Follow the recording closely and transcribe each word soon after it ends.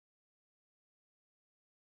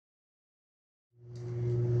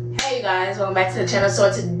Hey guys, welcome back to the channel. So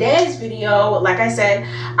in today's video, like I said,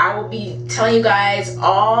 I will be telling you guys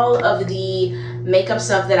all of the makeup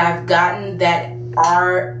stuff that I've gotten that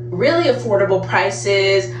are really affordable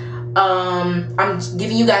prices. I'm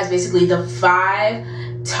giving you guys basically the 5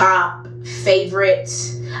 top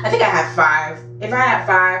favorites. I think I have 5. If I have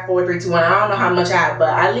 5, 4, 3, 2, 1, I don't know how much I have, but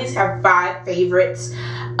I at least have 5 favorites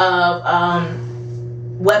of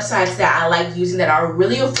websites that I like using that are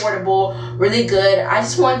really affordable, really good. I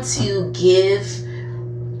just want to give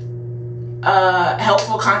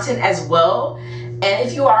helpful content as well. And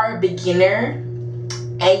if you are a beginner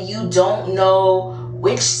and you don't know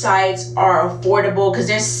which sites are affordable, because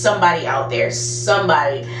there's somebody out there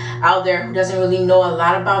who doesn't really know a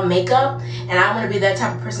lot about makeup, and I'm going to be that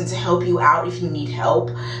type of person to help you out if you need help.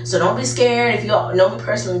 So don't be scared. If you know me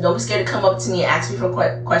personally, don't be scared to come up to me and ask me for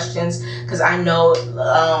questions, because I know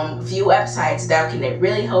a few websites that can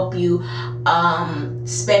really help you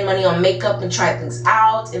spend money on makeup and try things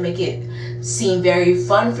out and make it seem very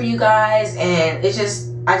fun for you guys. And I just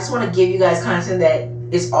want to give you guys content that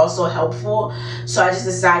is also helpful. So I just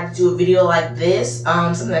decided to do a video like this,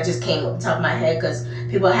 something that just came up the top of my head, because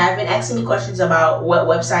people have been asking me questions about what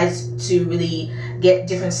websites to really get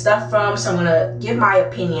different stuff from. So I'm gonna give my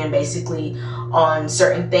opinion basically on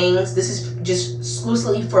certain things. This is just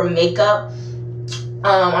exclusively for makeup.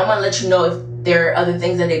 I'm gonna let you know if there are other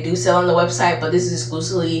things that they do sell on the website, but this is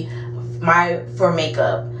exclusively for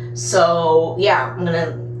makeup. So yeah, I'm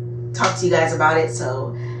gonna talk to you guys about it.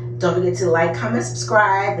 So don't forget to like, comment,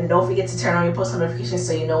 subscribe, and don't forget to turn on your post notifications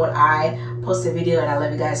so you know when I post a video. And I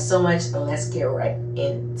love you guys so much, and let's get right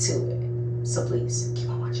into it. So please keep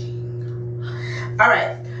on watching.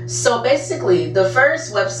 Alright, so basically the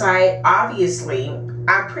first website, obviously,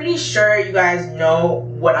 I'm pretty sure you guys know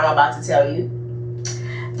what I'm about to tell you.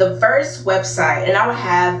 The first website, and I will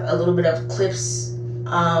have a little bit of clips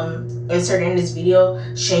inserted in this video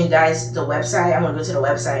showing you guys the website. I'm gonna go to the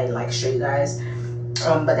website and show you guys.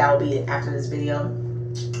 But that will be after this video.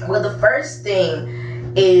 Well, the first thing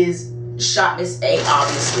is ShopMissA,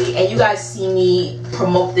 obviously, and you guys see me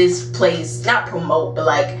promote this place, not promote,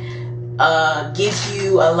 but give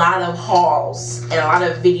you a lot of hauls and a lot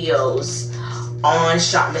of videos on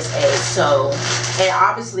ShopMissA. So, and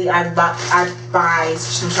obviously I buy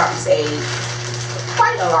from ShopMissA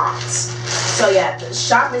quite a lot. So yeah,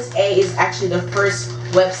 ShopMissA is actually the first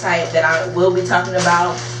website that I will be talking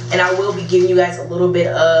about. And I will be giving you guys a little bit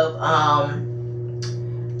of,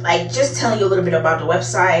 just telling you a little bit about the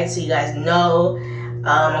website so you guys know.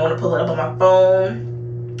 I want to pull it up on my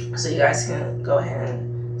phone so you guys can go ahead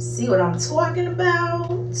and see what I'm talking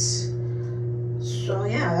about. So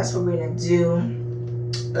yeah, that's what we're going to do.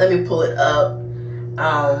 Let me pull it up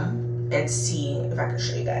and see if I can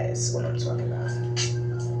show you guys what I'm talking about.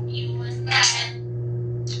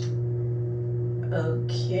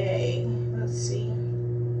 Okay, let's see.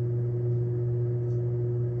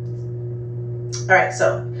 Alright,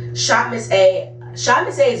 so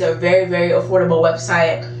ShopMissA is a very, very affordable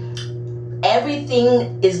website.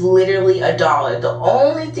 Everything is literally $1. The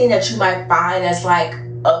only thing that you might find that's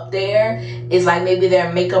up there is maybe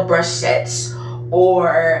their makeup brush sets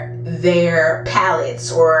or their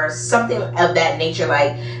palettes or something of that nature.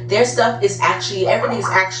 Their stuff is everything is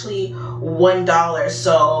actually $1.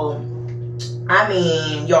 So I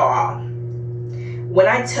mean, y'all, when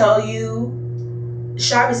I tell you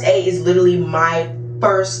ShopMissA is literally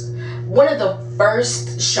one of the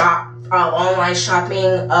first online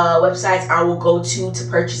shopping websites I will go to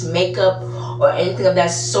purchase makeup or anything of that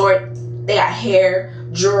sort. They got hair,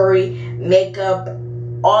 jewelry, makeup,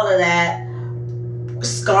 all of that,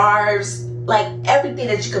 scarves, everything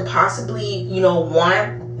that you could possibly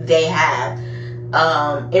want, they have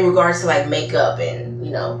in regards to makeup and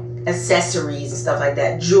accessories and stuff like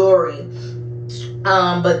that, jewelry.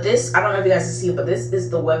 But this, I don't know if you guys can see it, but this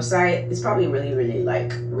is the website. It's probably really, really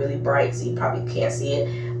really bright, so you probably can't see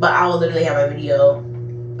it. But I will literally have a video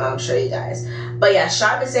show you guys. But yeah,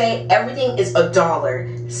 ShopMissA, everything is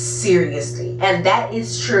 $1, seriously, and that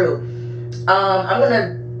is true. I'm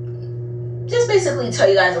gonna just basically tell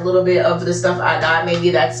you guys a little bit of the stuff I got.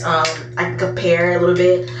 Maybe that's I can compare a little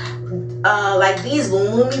bit. These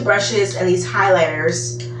Lumi brushes and these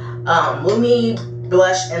highlighters, Lumi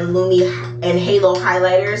blush and Lumi and Halo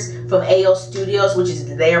highlighters from AO Studios, which is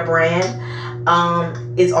their brand,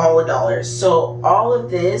 is all $1. So all of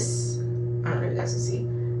this, I don't know if you guys can see.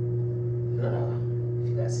 I don't know if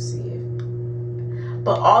you guys can see it,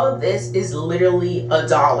 but all of this is literally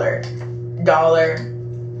 $1.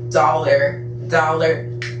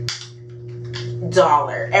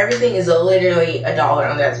 Everything is literally $1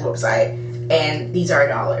 on that website, and these are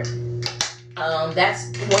 $1. That's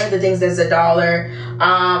one of the things that's $1.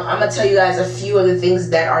 I'm gonna tell you guys a few of the things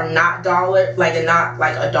that are not $1, like not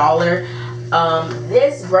like $1.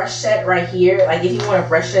 This brush set right here, like if you want a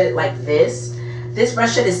brush set like this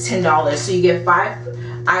brush set is $10. So you get 5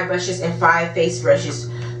 eye brushes and 5 face brushes.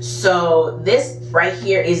 So this right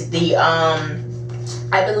here is the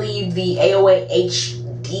I believe the AOA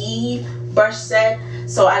HD brush set.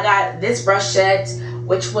 So I got this brush set,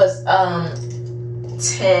 which was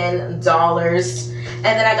 $10, and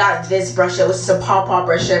then I got this brush set, which is a ColourPop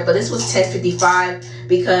brush set, but this was $10.55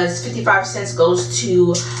 because 55 cents goes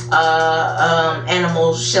to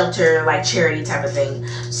animal shelter, like charity type of thing.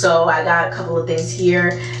 So I got a couple of things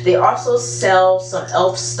here. They also sell some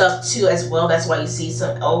elf stuff too as well. That's why you see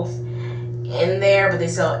some elf in there, but they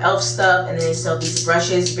sell elf stuff, and then they sell these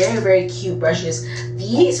brushes, very, very cute brushes.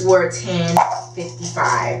 These were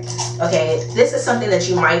 $10.55. Okay, this is something that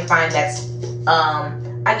you might find that's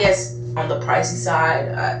I guess on the pricey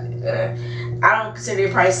side. I don't consider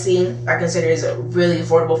it pricey. I consider it really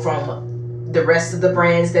affordable from the rest of the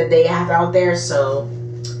brands that they have out there. So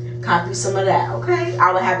copy some of that, okay?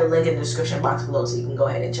 I will have the link in the description box below so you can go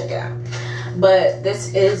ahead and check it out. But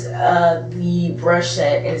this is the brush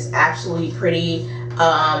set. It is absolutely pretty.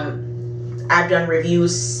 I've done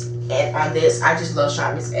reviews on this. I just love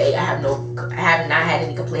ShopMissA. I have not had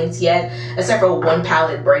any complaints yet, except for one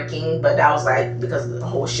palette breaking, but that was like because of the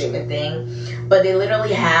whole shipment thing. But they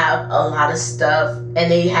literally have a lot of stuff, and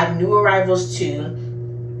they have new arrivals too,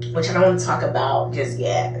 which I don't want to talk about just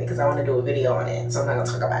yet because I want to do a video on it, so I'm not gonna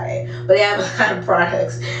talk about it. But they have a lot of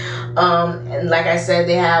products, and like I said,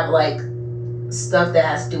 they have like stuff that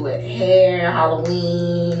has to do with hair,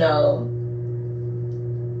 Halloween,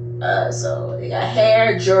 so they got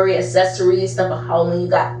hair, jewelry, accessories, stuff for Halloween. You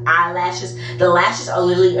got eyelashes. The lashes are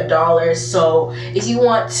literally $1. So if you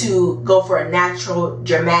want to go for a natural,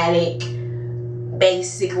 dramatic,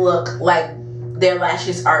 basic look, like their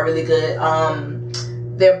lashes are really good.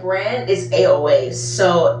 Their brand is AOA.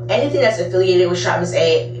 So anything that's affiliated with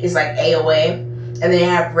ShopMissA is like AOA. And they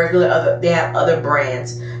have other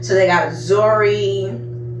brands. So they got Zori.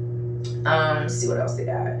 Let's see what else they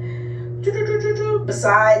got.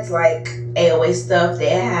 Besides like AOA stuff,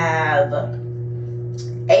 they have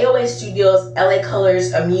AOA Studios, LA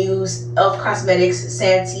Colors, Amuse, Elf Cosmetics,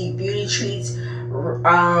 Santee, Beauty Treats,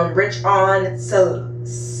 Rich On, Sylvia,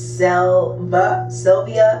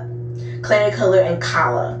 Planet Color, and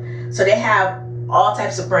Kala. So they have all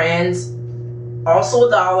types of brands,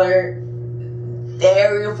 also $1,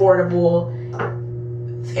 very affordable,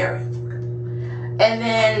 very affordable. And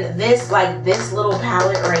then this little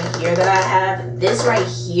palette right here that I have, this right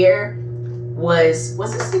here was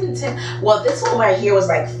this even 10? Well, this one right here was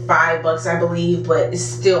like $5, I believe, but it's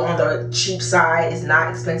still on the cheap side. It's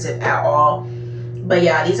not expensive at all. But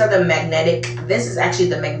yeah, these are the magnetic. This is actually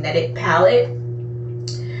the magnetic palette,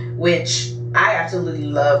 which I absolutely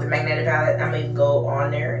love the magnetic palette. I'm gonna go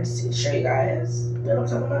on there and show you guys what I'm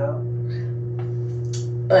talking about.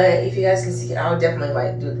 But if you guys can see it, I'll definitely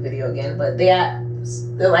like do the video again. But they're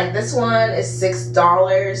like, this one is $6. I don't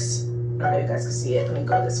know if you guys can see it. Let me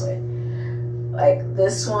go this way. Like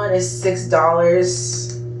this one is $6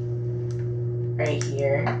 right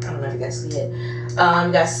here. I don't know if you guys see it. You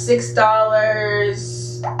got $6.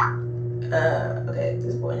 Okay,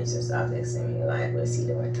 this boy needs to stop next to me. Like, what's he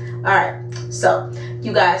doing? All right, so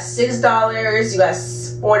you got $6. You got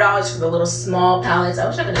 $4 for the little small palettes. I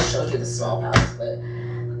wish I could have showed you the small palettes, but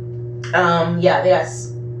yeah, they got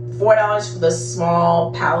 $4 for the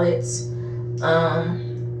small palettes.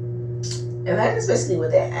 And that is basically what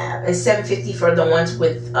they have. And $7.50 for the ones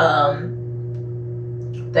with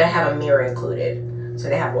that have a mirror included. So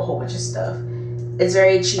they have a whole bunch of stuff. It's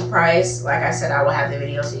very cheap price. Like I said, I will have the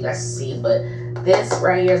video so you guys can see. But this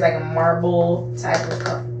right here is like a marble type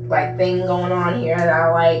of like thing going on here that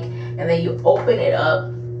I like. And then you open it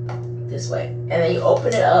up this way. And then you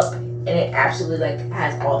open it up and it absolutely like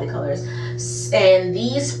has all the colors. And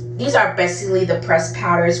these are basically the pressed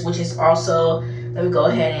powders, which is also, let me go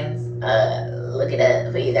ahead and look it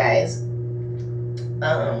up for you guys.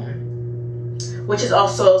 Which is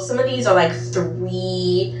also, some of these are like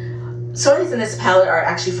some of these in this palette are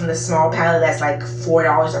actually from the small palette that's like $4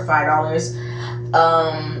 or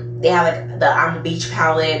 $5. They have like the I'm a Beach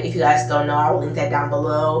palette. If you guys don't know, I will link that down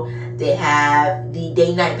below. They have the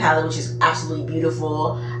Day Night palette, which is absolutely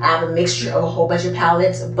beautiful. I have a mixture of a whole bunch of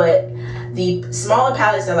palettes, but the smaller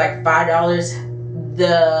palettes are like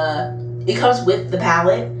 $5. It comes with the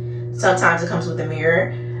palette. Sometimes it comes with a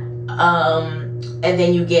mirror. And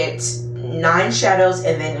then you get 9 shadows,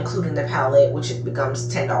 and then including the palette, which becomes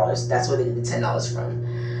 $10. That's where they get the $10 from.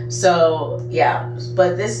 So yeah,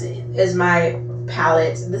 but this is my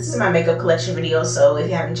palette. This is my makeup collection video, so if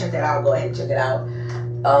you haven't checked that out, go ahead and check it out.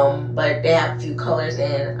 But they have a few colors,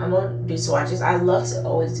 and I'm gonna do swatches. I love to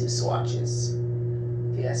always do swatches.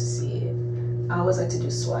 If you guys can see it, I always like to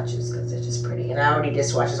do swatches because they're just pretty, and I already did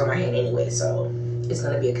swatches on my hand anyway, so it's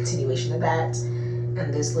gonna be a continuation of that.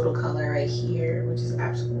 And this little color right here, which is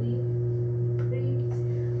absolutely pretty.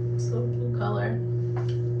 This little blue color,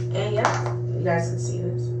 and yeah, you guys can see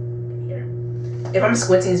this. If I'm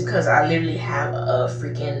squinting, it's because I literally have a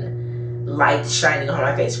freaking light shining on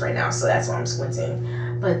my face right now, so that's why I'm squinting.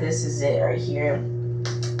 But this is it right here.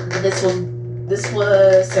 This was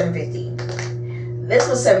 $7.50. This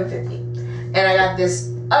was $7.50, and I got this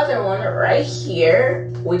other one right here,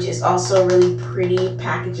 which is also really pretty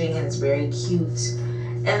packaging and it's very cute.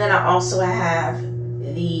 And then I also have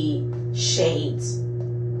the shades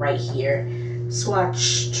right here.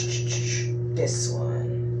 Swatch this one.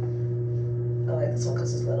 I like this one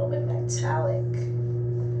because it's a little bit metallic.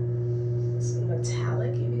 It's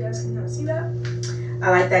metallic, if you guys can see that. I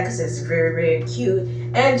like that because it's very, very cute.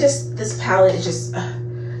 And just this palette is just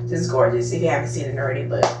gorgeous if you haven't seen it already.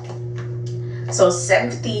 But so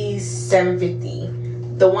 $7.50,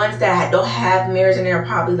 $7.50. The ones that don't have mirrors in there are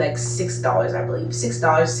probably like $6, I believe. $6,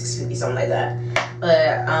 $6.50, something like that.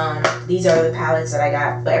 But these are the palettes that I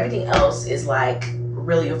got. But everything else is like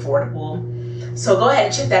really affordable. So go ahead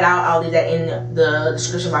and check that out. I'll leave that in the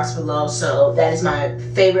description box below. So that is my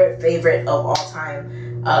favorite of all time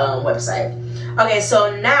website. Okay,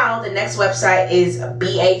 so now the next website is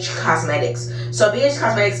BH Cosmetics. So BH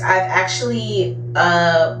Cosmetics, I've actually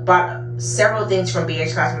bought several things from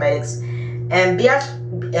BH Cosmetics, and BH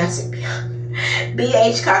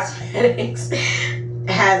Cosmetics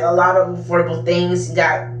has a lot of affordable things. You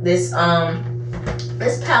got this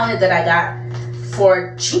this palette that I got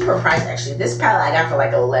for cheaper price. Actually, this palette I got for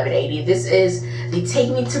like $11.80. This is the Take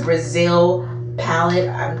Me to Brazil palette.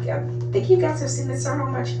 I think you guys have seen this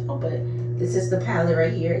on my channel, but this is the palette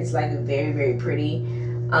right here. It's like very, very pretty.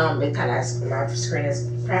 It kind of, my screen is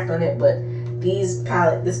cracked on it, but this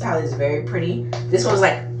palette is very pretty. This one's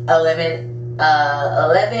like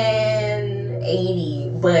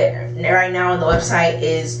 $11.80, but right now the website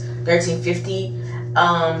is $13.50.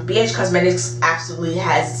 BH Cosmetics absolutely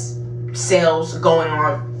has sales going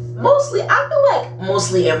on mostly, I feel like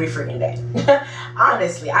mostly every freaking day.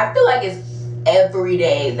 Honestly, I feel like it's every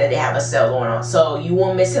day that they have a sale going on, so you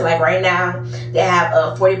won't miss it. Like right now they have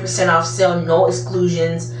a 40% off sale, no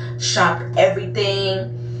exclusions, shop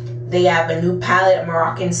everything. They have a new palette,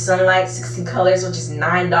 Moroccan Sunlight, 60 colors, which is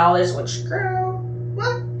 $9, which, girl,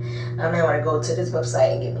 what? I may want to go to this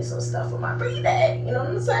website and get me some stuff for my birthday, you know what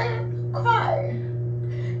I'm saying? Okay.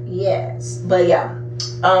 Yes, but yeah,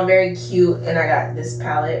 very cute. And I got this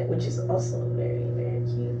palette, which is also very, very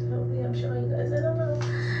cute. Hopefully I'm showing you guys. I don't know,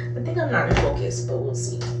 I think I'm not in focus, but we'll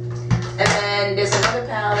see. And then there's another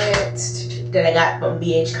palette that I got from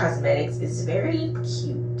BH Cosmetics. It's very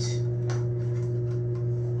cute.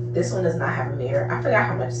 This one does not have a mirror. I forgot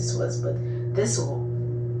how much this was, but this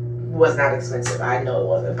was not expensive. I know it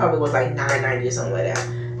wasn't. It probably was like $9.90 or something like that.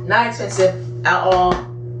 Not expensive at all.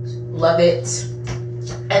 Love it.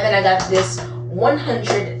 And then I got this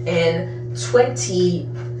 120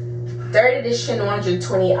 3rd edition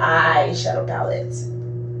 120 eyeshadow palette.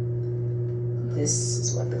 This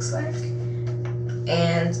is what it looks like,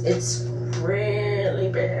 and it's really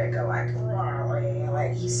big.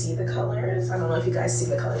 Like you see the colors. I don't know if you guys see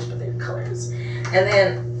the colors, but they're colors. And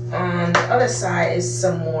then on the other side is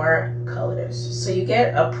some more colors, so you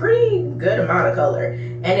get a pretty good amount of color,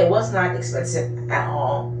 and it was not expensive at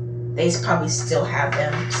all. They probably still have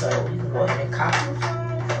them, so you can go ahead and copy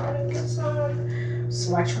them. Get some.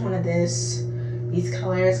 Swatch one of these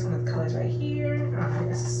colors. One of the colors right here. I don't know if you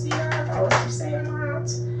guys can see that. I was saying that.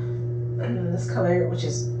 And then this color, which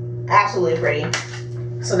is absolutely pretty.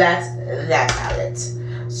 So that's that palette.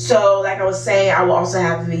 So like I was saying, I will also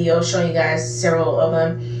have a video showing you guys several of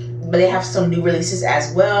them, but they have some new releases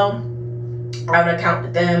as well. I'm gonna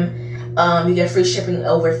count them. You get free shipping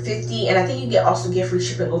over 50, and I think you also get free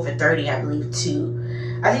shipping over 30, I believe, too.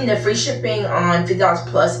 I think the free shipping on $50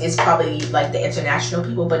 plus is probably like the international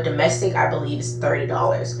people, but domestic, I believe, is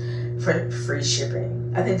 $30 for free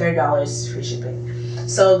shipping. I think $30 is free shipping.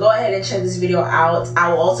 So go ahead and check this video out.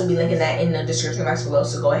 I will also be linking that in the description box below,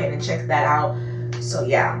 so go ahead and check that out. So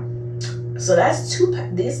yeah, so that's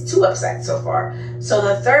these two websites so far. So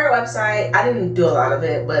the third website, I didn't do a lot of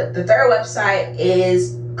it, but the third website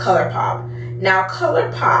is ColourPop. Now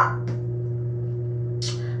ColourPop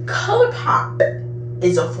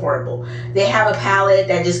is affordable. They have a palette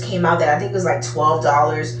that just came out that I think was like $12.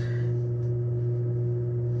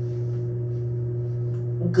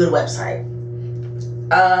 good website.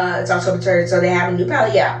 It's October 3rd, so they have a new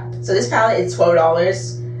palette. Yeah, so this palette is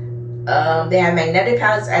 $12. They have magnetic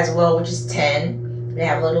palettes as well, which is $10. They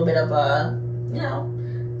have a little bit of a, you know,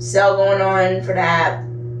 sale going on for that.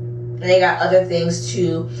 And they got other things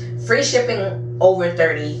too. Free shipping over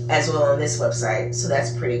 $30 as well on this website, so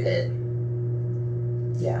that's pretty good.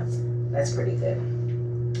 Yeah, that's pretty good.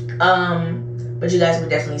 But you guys would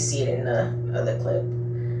definitely see it in the other clip.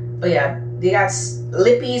 But yeah, they got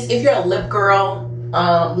lippies. If you're a lip girl,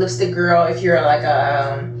 lipstick girl, if you're like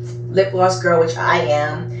a lip gloss girl, which I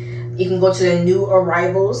am, you can go to the new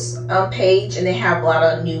arrivals page, and they have a lot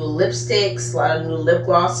of new lipsticks, a lot of new lip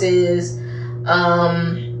glosses.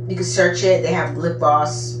 You can search it. They have lip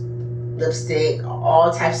gloss, lipstick,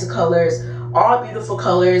 all types of colors, all beautiful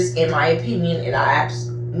colors in my opinion, and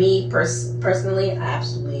personally, I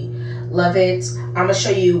absolutely love it. I'm gonna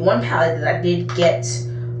show you one palette that I did get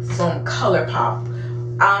from ColourPop.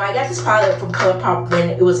 I got this palette from ColourPop when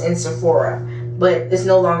it was in Sephora, but it's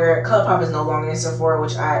no longer, ColourPop is no longer in Sephora,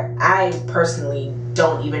 which I personally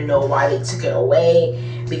don't even know why they took it away,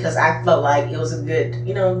 because I felt like it was a good,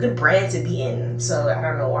 you know, good brand to be in. So I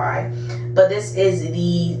don't know why. But this is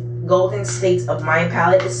the Golden State of Mind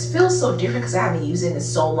palette. It feels so different because I haven't used it in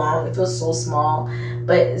so long. It feels so small,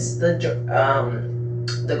 but it's the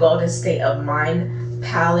Golden State of Mind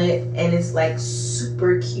palette, and it's like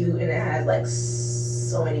super cute, and it has like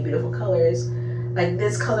so many beautiful colors. Like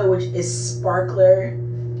this color, which is Sparkler,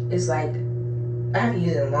 is like, I haven't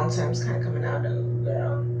used it in a long time. It's kind of coming out though,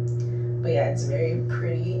 girl. But yeah, it's very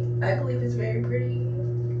pretty. I believe it's very pretty.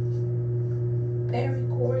 Very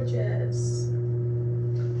gorgeous.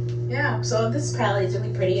 Yeah, so this palette is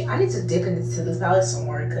really pretty. I need to dip into this palette some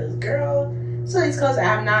more, because girl, some of these colors I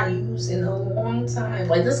have not used in a long time.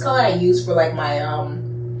 Like this color I used for like my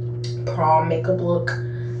prom makeup look,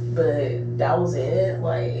 but that was it.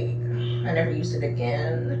 Like I never used it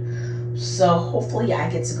again. So hopefully I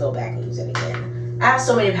get to go back and use it again. I have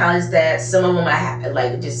so many palettes that some of them I have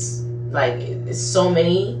like just like it's so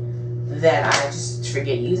many that I just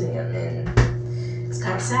forget using them, and it's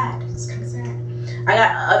kind of sad. It's kind of sad. I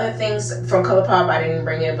got other things from ColourPop. I didn't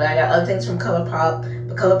bring it, but I got other things from ColourPop.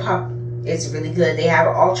 But ColourPop is really good. They have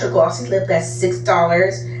an ultra glossy lip that's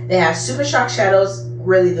 $6. They have super shock shadows,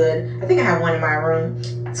 really good. I think I have one in my room.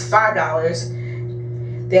 It's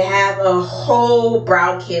 $5. They have a whole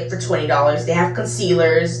brow kit for $20. They have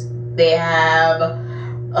concealers. They have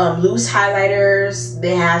loose highlighters.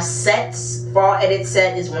 They have sets. Fall edit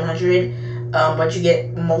set is $100. But you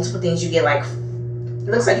get multiple things. You get like, it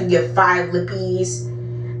looks like you get 5 lippies,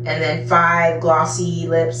 and then 5 glossy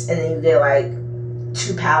lips, and then you get like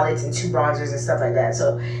 2 palettes and 2 bronzers and stuff like that.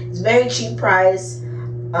 So it's very cheap price.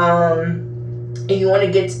 If you want to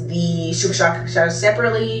get the super shock shadow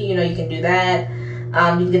separately, you know, you can do that. You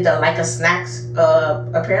can get the Like a Snacks,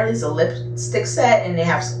 apparently it's a lipstick set, and they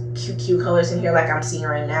have some cute colors in here like I'm seeing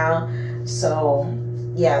right now. So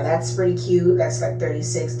yeah, that's pretty cute. That's like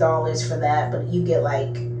 $36 for that, but you get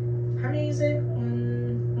like, how many is it?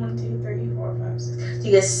 1, 2, 3, 4, 5, 6. So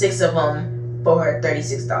you get 6 of them for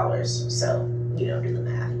 $36. So you know, do the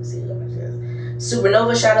math. You can see how much it is.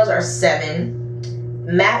 Supernova shadows are $7.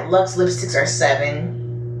 Matte Luxe lipsticks are $7,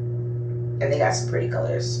 and they got some pretty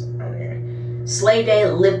colors on here. Slay Day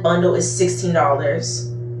lip bundle is $16,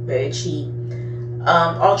 very cheap.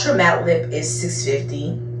 Ultra matte lip is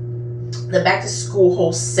 $6.50. The back to school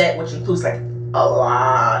whole set, which includes like a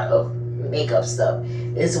lot of makeup stuff,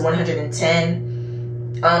 is $110.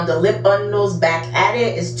 The lip bundles back at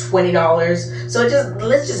it is $20. So it just, the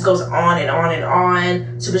list just goes on and on and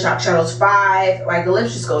on. Super Shock Shadows $5. Like the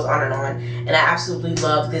list just goes on and on. And I absolutely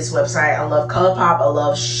love this website. I love ColourPop. I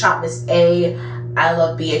love ShopMissA. I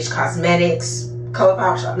love BH Cosmetics.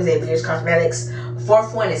 ColourPop, ShopMissA, BH Cosmetics.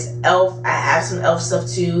 Fourth one is e.l.f. I have some e.l.f. stuff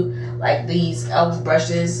too. Like these e.l.f.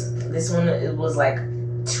 brushes. This one, it was like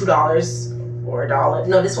 $2 or $1.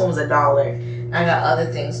 No, this one was $1. I got other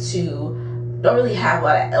things too. Don't really have a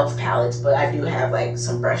lot of e.l.f. palettes, but I do have like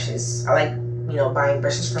some brushes. I like, you know, buying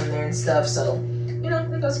brushes from there and stuff. So, you know,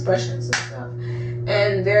 those brushes and stuff.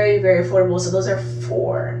 And very, very affordable. So those are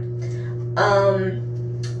 4.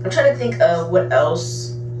 I'm trying to think of what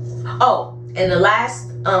else. Oh, and the last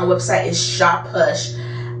website is ShopHush.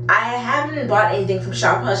 I haven't bought anything from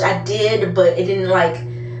ShopHush. I did, but it didn't like,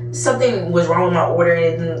 something was wrong with my order and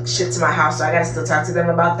it didn't ship to my house, so I gotta still talk to them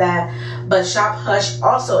about that. But ShopHush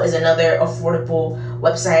also is another affordable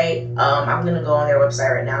website. I'm gonna go on their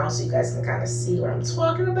website right now so you guys can kind of see what I'm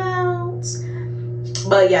talking about.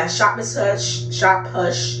 But yeah, ShopHush,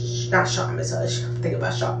 not ShopMissA. I'm thinking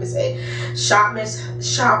about ShopMissA.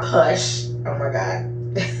 ShopHush. Oh my god,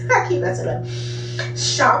 I keep messing up.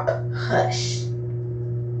 Shop Hush.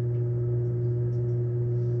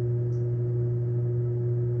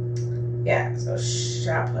 Yeah, so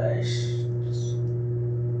Shop Hush.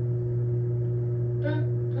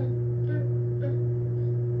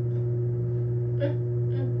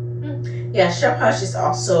 Yeah, Shop Hush is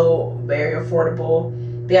also very affordable.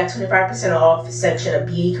 They got 25% off section of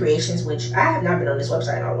beauty creations, which I have not been on this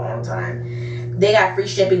website in a long time. They got free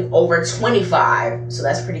shipping over 25, so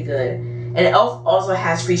that's pretty good. And it also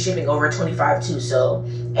has free shipping over 25 too. So,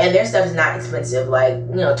 and their stuff is not expensive, like,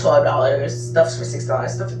 you know, $12, stuff's for $6,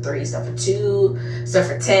 stuff for $3, stuff for $2, stuff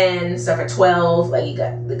for $10, stuff for $12. Like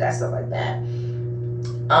they got stuff like that.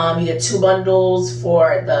 You get 2 bundles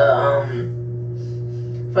for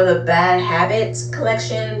the Bad Habits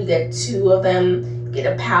collection. You get 2 of them. You get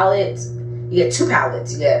a palette. You get 2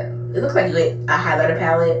 palettes. It looks like you get a highlighter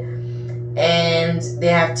palette. And they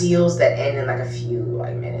have deals that end in like a few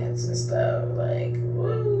minutes and stuff. Like,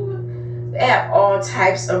 woo. They have all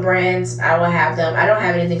types of brands. I will have them. I don't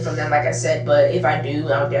have anything from them, like I said, but if I do,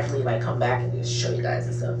 I'll definitely like come back and just show you guys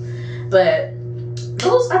and stuff. But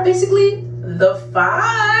those are basically the 5.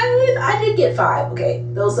 I did get 5. Okay,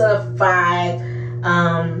 those are the 5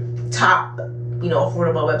 top, you know,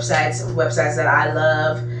 affordable websites that I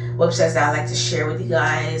love, websites that I like to share with you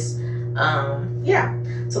guys. Yeah,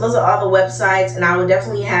 so those are all the websites, and I would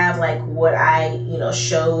definitely have like what I, you know,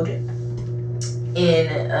 showed in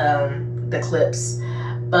the clips,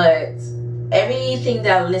 but everything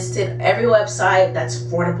that I listed, every website that's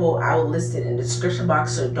affordable, I will list it in the description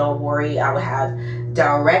box, so don't worry. I will have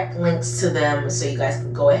direct links to them so you guys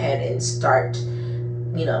can go ahead and start,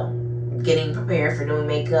 you know, getting prepared for doing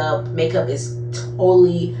makeup. Makeup is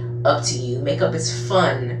totally up to you. Makeup is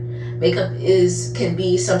fun. Makeup can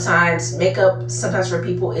be sometimes for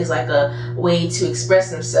people is like a way to express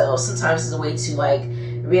themselves. Sometimes it's a way to like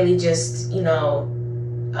really just, you know,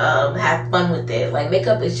 have fun with it. Like,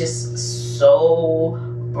 makeup is just so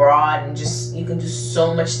broad, and just you can do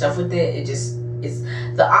so much stuff with it.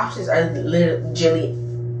 The options are literally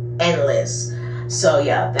endless. So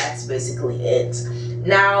yeah, that's basically it.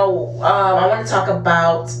 Now, I want to talk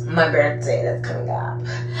about my birthday that's coming up.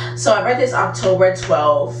 So my birthday is October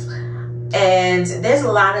 12th, and there's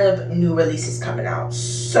a lot of new releases coming out.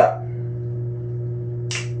 So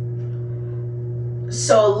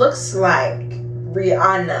it looks like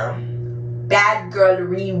Rihanna, Bad Girl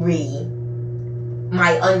Riri,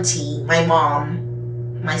 my auntie, my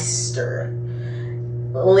mom, my sister,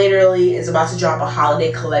 literally is about to drop a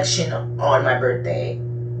holiday collection on my birthday.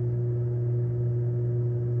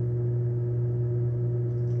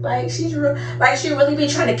 Like, she really be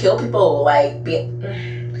trying to kill people. Like,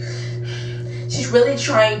 she's really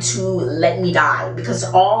trying to let me die, because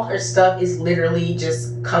all her stuff is literally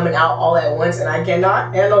just coming out all at once, and I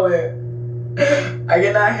cannot handle it. I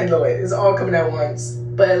cannot handle it. It's all coming at once.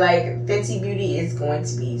 But like, Fenty Beauty is going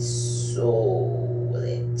to be so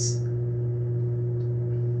lit.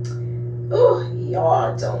 Oh,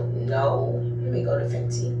 y'all don't know. Let me go to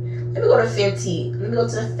Fenty. Let me go to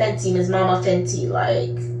Fenty, Miss Mama Fenty.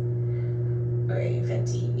 Like, okay,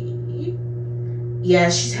 Fenty. Yeah,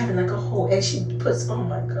 she's having like a whole, and she puts, oh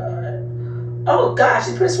my god. Oh gosh,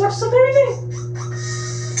 she puts swatches on everything.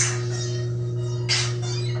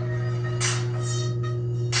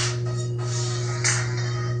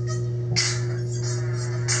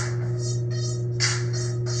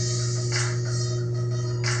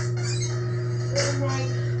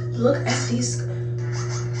 Look at these.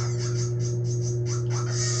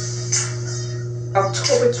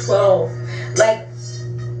 October 12th. Like,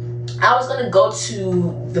 I was gonna go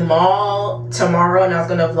to the mall tomorrow, and I was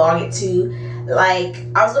gonna vlog it too. Like,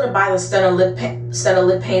 I was gonna buy the Stunner lip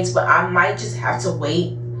paints, but I might just have to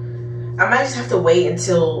wait. I might just have to wait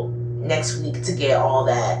until next week to get all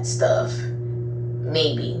that stuff.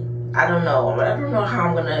 Maybe. I don't know. I don't know how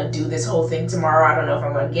I'm gonna do this whole thing tomorrow. I don't know if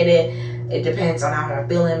I'm gonna get it. It depends on how I'm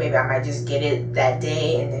feeling. Maybe I might just get it that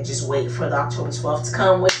day and then just wait for the October 12th to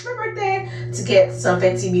come, which is my birthday, to get some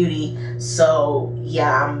Fenty Beauty. So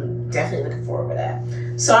yeah, I'm definitely looking forward to that.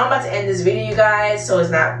 So I'm about to end this video, you guys, so it's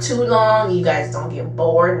not too long. You guys don't get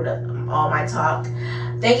bored with all my talk.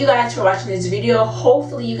 Thank you guys for watching this video.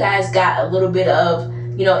 Hopefully you guys got a little bit of,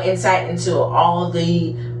 you know, insight into all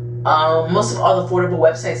the most of all the affordable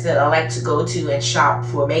websites that I like to go to and shop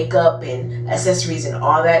for makeup and accessories and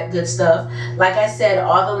all that good stuff. Like I said,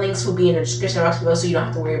 all the links will be in the description box below, so you don't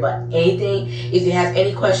have to worry about anything. If you have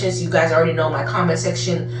any questions, you guys already know my comment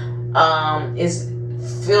section is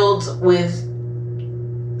filled with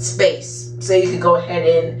space, so you can go ahead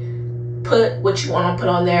and put what you want to put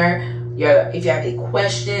on there. If you have any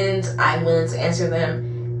questions, I'm willing to answer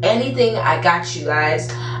them anything, I got you guys.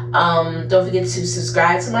 Don't forget to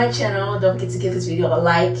subscribe to my channel. Don't forget to give this video a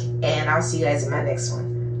like, and I'll see you guys in my next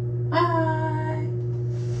one. Bye.